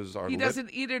bushes are... He doesn't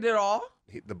eat it at all?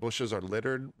 The bushes are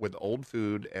littered with old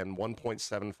food and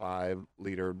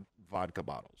 1.75-liter vodka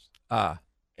bottles.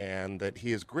 And that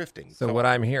he is grifting. So what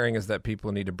I'm hearing is that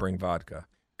people need to bring vodka.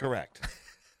 Correct.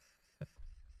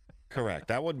 Correct.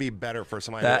 That would be better for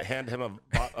somebody to hand him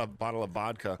a bottle of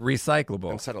vodka.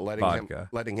 Recyclable instead of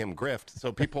letting him grift.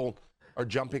 So people are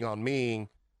jumping on me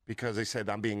because they said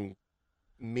I'm being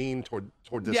mean toward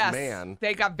this man.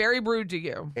 They got very rude to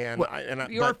you. And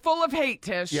you're full of hate,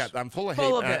 Tish. Yeah, I'm full of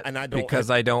hate. And I don't because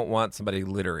I don't want somebody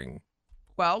littering.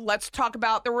 Well, let's talk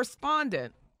about the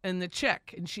respondent and the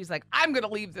chick. And she's like, I'm going to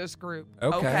leave this group.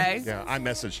 Okay. Yeah, I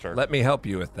messaged her. Let me help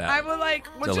you with that. I was like,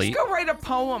 well, Delete. just go write a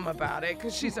poem about it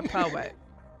because she's a poet.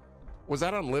 Was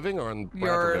that on Living or on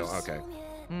Yours. Bradford?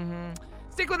 Okay.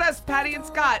 Stick with us, Patty and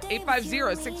Scott,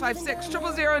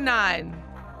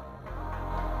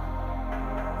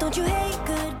 850-656-0009. Don't you hate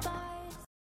goodbyes?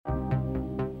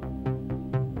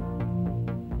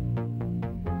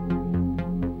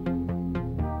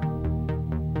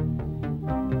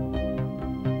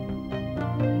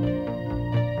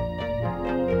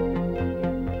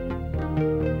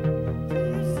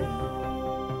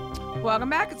 Welcome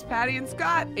back. It's Patty and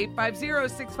Scott,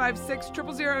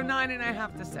 850-656-0009. And I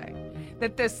have to say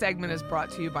that this segment is brought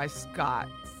to you by Scott's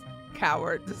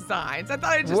Coward Designs. I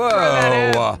thought I'd just throw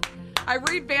that in. I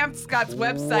revamped Scott's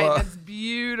website. It's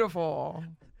beautiful.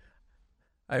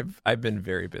 I've been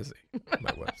very busy with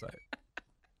my website.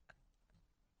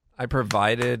 I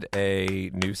provided a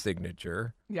new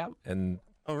signature. Yep. And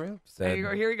Oh, really? said, There you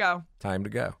go. Here you go. time to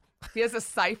go. He has a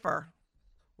cipher.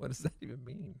 What does that even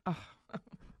mean? Oh.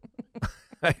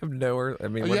 I have nowhere. I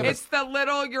mean, Oh, what yeah, am I- It's the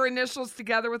little, your initials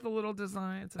together with a little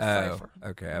design. It's a cipher.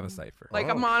 Okay, I have a cipher. Like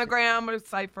a monogram or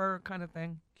cipher kind of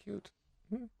thing. Cute.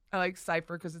 I like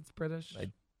cipher because it's British.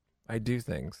 I do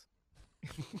things.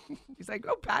 He's like,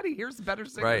 oh, Patty, here's a better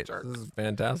Right. signature. This is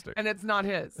fantastic. And it's not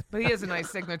his, but he has a nice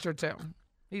signature too.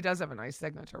 He does have a nice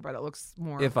signature, but it looks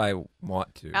more If I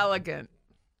want to. elegant.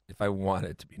 If I want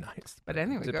it to be nice. But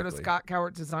anyway, go to Typically. Scott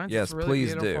Cowart Designs. Yes, it's really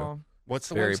please do. beautiful. What's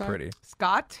the Very website? pretty.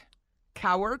 Scott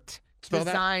Cowart Spell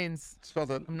that. Designs. Spell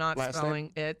the I'm not last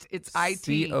spelling name. it. It's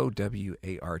IT.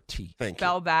 COWART. Thank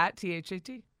Spell that THAT.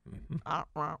 you.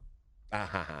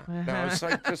 No, it's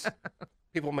like just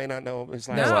people may not know his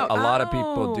last No. name. A lot of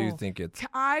people do Oh. think it's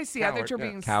I see. I thought Cowart, you're yeah.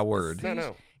 being coward.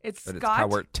 No. It's But it's Scott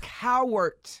Cowart.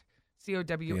 Cowart. The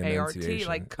COWART. enunciation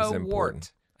Like is co-wart.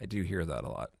 important. I do hear that a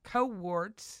lot.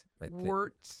 Co-wart. I think-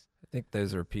 Wart. I think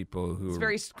those are people who It's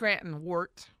very Scranton.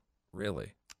 Wart.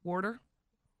 really. Warder.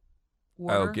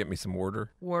 Oh, get me some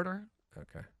water. Warder.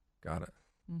 Okay, got it.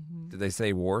 Mm-hmm. Did they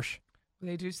say warsh?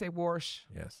 They do say warsh.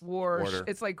 Yes. Warsh. Warder.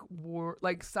 It's like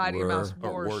like side of your mouth.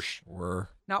 Wor. Or Warsh. Warsh. Were.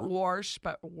 Not warsh,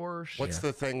 but warsh. What's Yeah.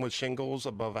 the thing with shingles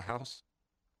above a house?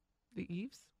 The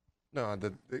eaves? No,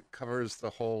 it covers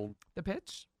the whole. The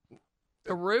pitch?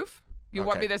 The roof? You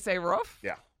want Okay. me to say roof?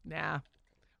 Yeah. Nah.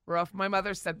 Roof. My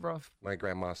mother said roof. My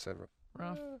grandma said.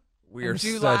 Roof. We are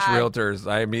July. such realtors.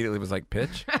 I immediately was like,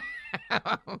 pitch?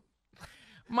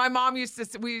 My mom we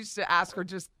used to ask her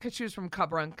just because she was from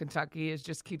Cub Run, Kentucky, is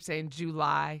just keep saying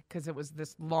July because it was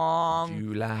this long.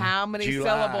 July. How many July.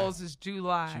 syllables is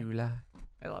July? July.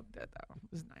 I loved it though.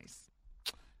 It was nice.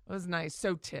 It was nice.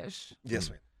 So Tish, Yes,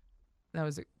 ma'am. that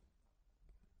was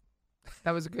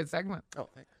a good segment. Oh,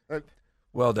 thanks.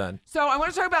 Well done. So I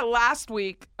want to talk about last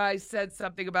week. I said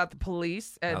something about the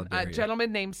police How and dare a you.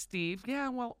 gentleman named Steve. Yeah,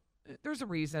 well, there's a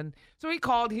reason. So he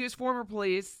called. He was former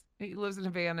police. He lives in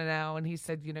Havana now, and he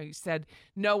said, you said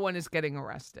no one is getting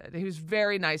arrested. He was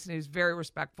very nice and he was very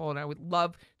respectful, and I would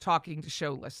love talking to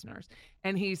show listeners.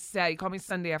 And he called me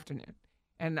Sunday afternoon,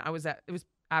 and it was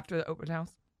after the open house,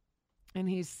 and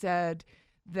he said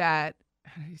that,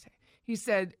 how did he say? He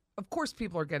said, of course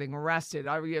people are getting arrested.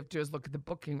 All you have to do is look at the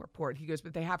booking report. He goes,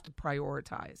 but they have to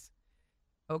prioritize.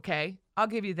 Okay, I'll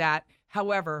give you that.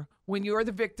 However, when you're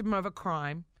the victim of a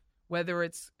crime, whether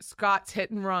it's Scott's hit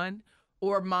and run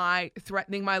or my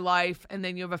threatening my life, and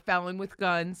then you have a felon with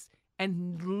guns,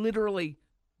 and literally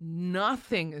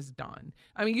nothing is done.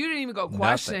 I mean, you didn't even go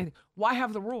questioning. Nothing. Why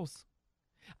have the rules?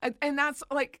 And that's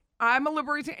like, I'm a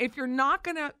libertarian. If you're not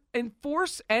going to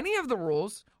enforce any of the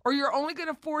rules, or you're only going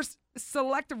to force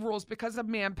selective rules because of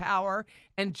manpower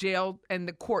and jail and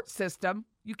the court system,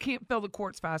 you can't fill the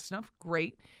courts fast enough.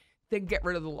 Great. Then get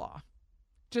rid of the law.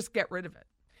 Just get rid of it.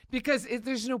 Because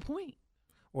there's no point.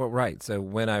 Well, right. So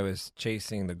when I was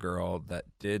chasing the girl that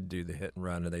did do the hit and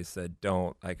run, and they said,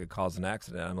 don't, I could cause an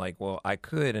accident. I'm like, well, I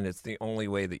could, and it's the only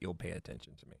way that you'll pay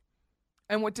attention to me.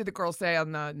 And what did the girl say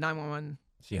on the 911?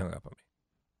 She hung up on me.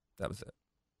 That was it.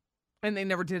 And they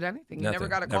never did anything. You Nothing. never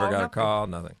got a call. Never got a nothing. call.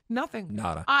 Nothing. Nothing.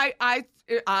 Nada.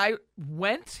 I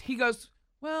went. He goes,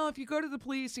 well, if you go to the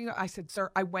police, I said,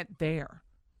 sir, I went there.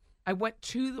 I went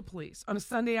to the police on a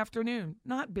Sunday afternoon.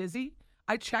 Not busy.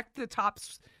 I checked the top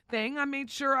thing. I made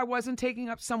sure I wasn't taking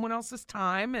up someone else's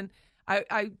time, and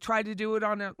I tried to do it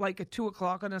on at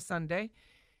 2:00 on a Sunday,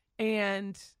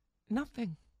 and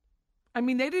nothing. I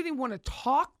mean, they didn't even want to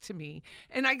talk to me.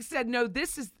 And I said, no,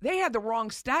 they had the wrong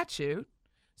statute.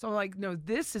 So I'm like, no,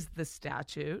 this is the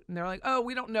statute. And they're like, oh,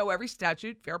 we don't know every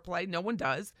statute. Fair play. No one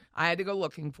does. I had to go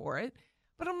looking for it.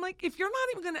 But I'm like, if you're not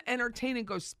even going to entertain and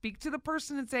go speak to the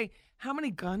person and say, how many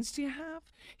guns do you have?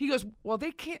 He goes, well,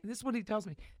 they can't. This is what he tells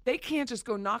me. They can't just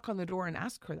go knock on the door and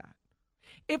ask her that.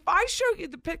 If I show you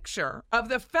the picture of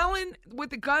the felon with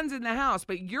the guns in the house,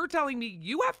 but you're telling me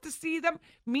you have to see them,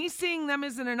 me seeing them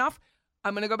isn't enough,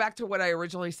 I'm going to go back to what I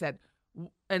originally said.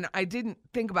 And I didn't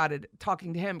think about it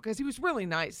talking to him because he was really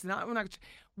nice.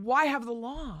 Why have the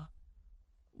law?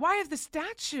 Why have the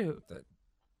statute?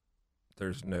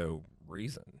 There's no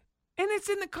reason. And it's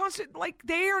in the Constitution. Like,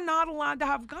 they are not allowed to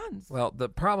have guns. Well, the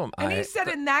problem... And he said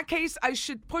in that case, I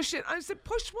should push it. I said,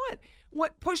 push what?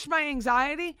 What, push my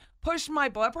anxiety? Push my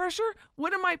blood pressure?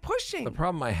 What am I pushing? The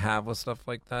problem I have with stuff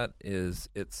like that is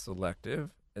it's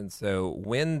selective. And so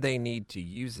when they need to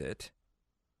use it,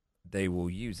 they will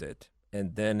use it.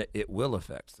 And then it will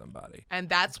affect somebody. And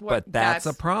that's But that's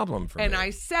a problem for me. And I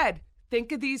said,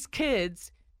 think of these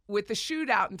kids with the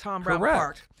shootout in Tom Brown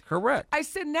Park. Correct. I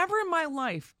said, never in my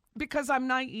life, because I'm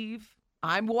naive,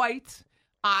 I'm white,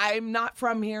 I'm not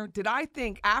from here, did I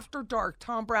think after dark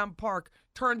Tom Brown Park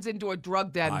turns into a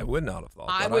drug den? I would not have thought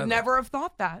that. I would never have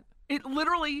thought that. It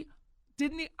literally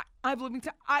didn't.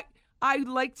 I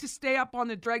like to stay up on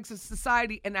the dregs of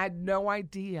society, and I had no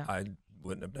idea. I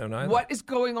wouldn't have known either. What is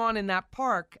going on in that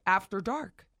park after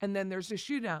dark? And then there's a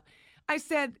shootout. I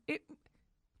said,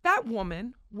 that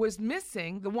woman was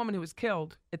missing, the woman who was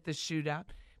killed at the shootout.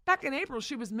 Back in April,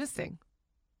 she was missing.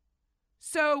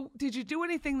 So did you do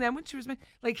anything then when she was missing?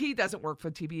 Like, he doesn't work for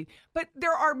TB. But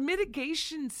there are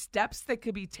mitigation steps that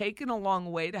could be taken along the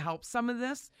way to help some of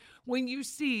this. When you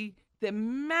see the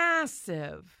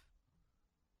massive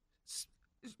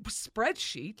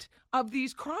spreadsheet of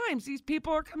these crimes these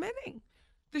people are committing.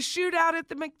 The shootout at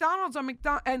the McDonald's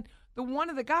and one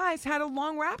of the guys had a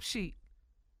long rap sheet.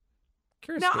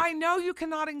 Now, I know you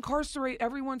cannot incarcerate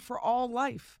everyone for all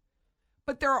life,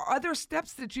 but there are other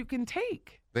steps that you can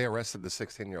take. They arrested the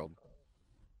 16-year-old.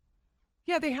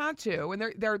 Yeah, they had to, and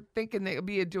they're thinking they would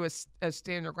be do a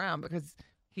stand your ground because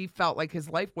he felt like his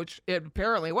life, which it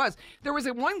apparently was. There was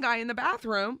one guy in the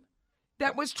bathroom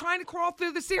that was trying to crawl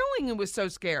through the ceiling and was so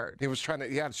scared. He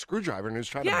had a screwdriver and he was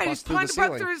trying to bust through the ceiling. Yeah, he was trying to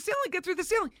bust through the ceiling, get through the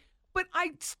ceiling. But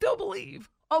I still believe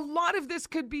a lot of this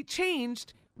could be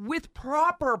changed with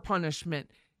proper punishment.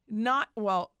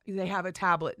 They have a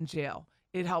tablet in jail.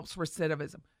 It helps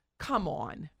recidivism. Come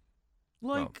on.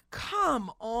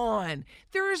 Come on.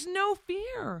 There is no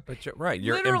fear. But you're right.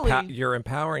 You're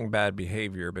empowering bad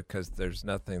behavior because there's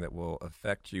nothing that will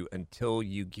affect you until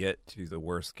you get to the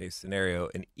worst case scenario.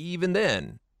 And even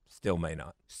then, still may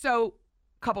not. So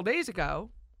a couple days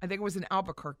ago, I think it was in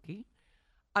Albuquerque,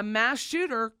 a mass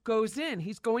shooter goes in.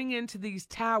 He's going into these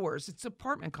towers. It's an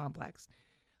apartment complex.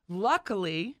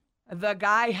 Luckily, the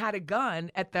guy had a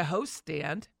gun at the host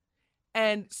stand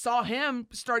and saw him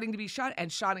starting to be shot and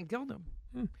killed him.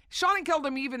 Shot and killed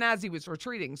him even as he was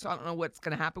retreating. So I don't know what's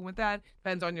going to happen with that.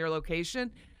 Depends on your location.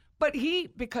 But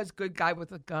because good guy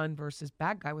with a gun versus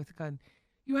bad guy with a gun,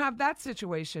 you have that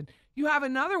situation. You have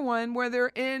another one where they're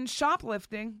in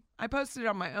shoplifting. I posted it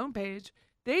on my own page.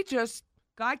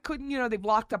 Guy couldn't, they've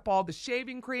locked up all the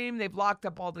shaving cream. They've locked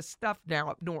up all the stuff now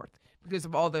up north because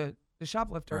of all the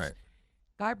shoplifters. Right.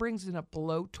 Guy brings in a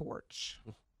blowtorch.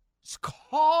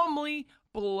 Calmly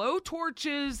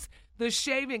blowtorches the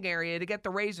shaving area to get the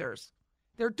razors.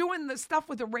 They're doing the stuff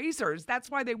with the razors.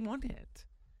 That's why they want it.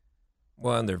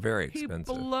 Well, and they're very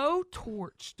expensive. He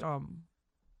blowtorched them.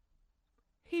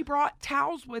 He brought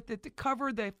towels with it to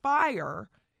cover the fire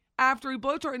after he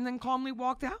blowtorched and then calmly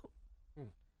walked out.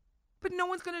 But no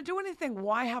one's going to do anything.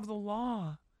 Why have the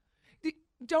law?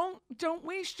 Don't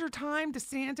waste your time,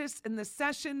 DeSantis, in the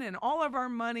session and all of our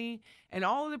money and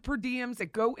all of the per diems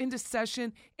that go into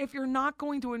session if you're not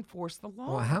going to enforce the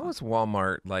law. Well, how is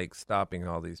Walmart stopping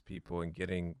all these people and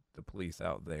getting the police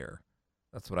out there?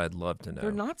 That's what I'd love to know.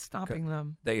 They're not stopping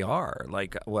them. They are.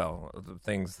 The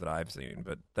things that I've seen,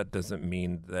 but that doesn't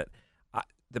mean that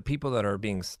the people that are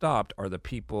being stopped are the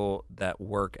people that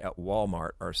work at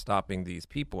Walmart are stopping these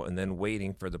people and then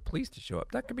waiting for the police to show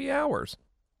up. That could be hours.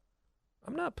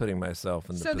 I'm not putting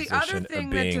myself in the position the other thing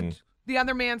of being... the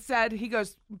other man said, he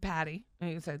goes, Patty,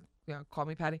 and he said, call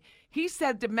me Patty. He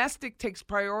said domestic takes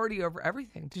priority over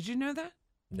everything. Did you know that?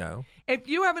 No. If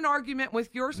you have an argument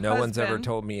with your husband... No one's ever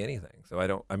told me anything,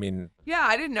 so I mean... Yeah,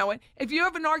 I didn't know it. If you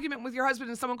have an argument with your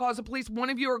husband and someone calls the police, one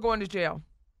of you are going to jail.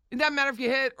 It doesn't matter if you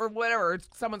hit or whatever,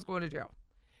 someone's going to jail.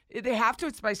 They have to,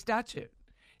 it's by statute.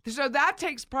 So that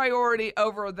takes priority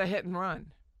over the hit and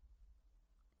run.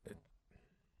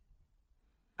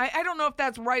 I don't know if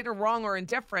that's right or wrong or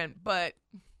indifferent, but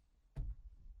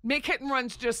make hit and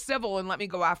runs just civil and let me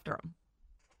go after them.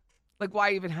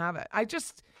 Why even have it?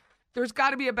 There's got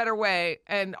to be a better way,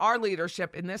 and our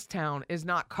leadership in this town is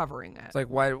not covering it. It's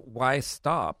why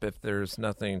stop if there's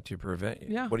nothing to prevent you?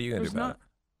 Yeah, what are you going to do about it?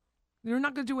 You're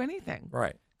not going to do anything.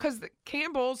 Right. because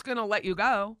Campbell's going to let you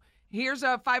go. Here's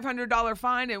a $500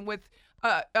 fine, and with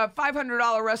a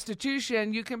 $500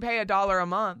 restitution, you can pay $1 a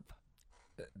month.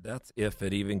 That's if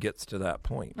it even gets to that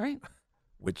point, right?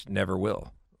 Which never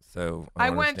will. So I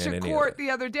went to court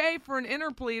the other day for an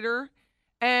interpleader,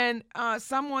 and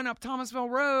someone up Thomasville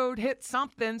Road hit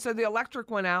something, so the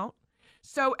electric went out.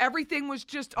 So everything was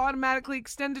just automatically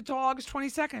extended to August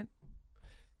 22nd.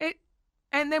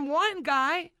 And then one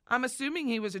guy, I'm assuming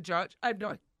he was a judge.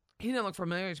 He didn't look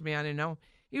familiar to me. I didn't know.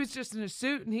 He was just in a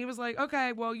suit, and he was like,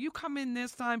 okay, well, you come in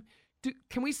this time.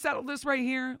 Can we settle this right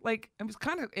here? Like, it was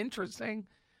kind of interesting.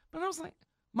 But I was like,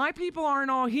 my people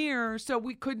aren't all here, so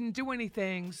we couldn't do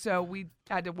anything. So we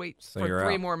had to wait for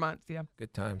 3 more months. Yeah.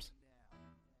 Good times.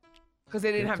 Because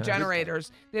they didn't have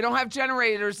generators. They don't have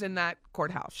generators in that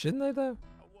courthouse. Shouldn't they, though?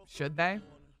 Should they?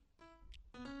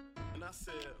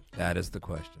 That is the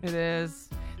question. It is.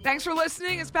 Thanks for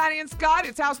listening. It's Patty and Scott.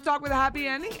 It's House Talk with a Happy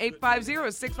Ending.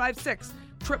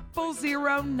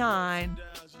 850-656-0009.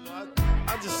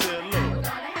 I just said, look.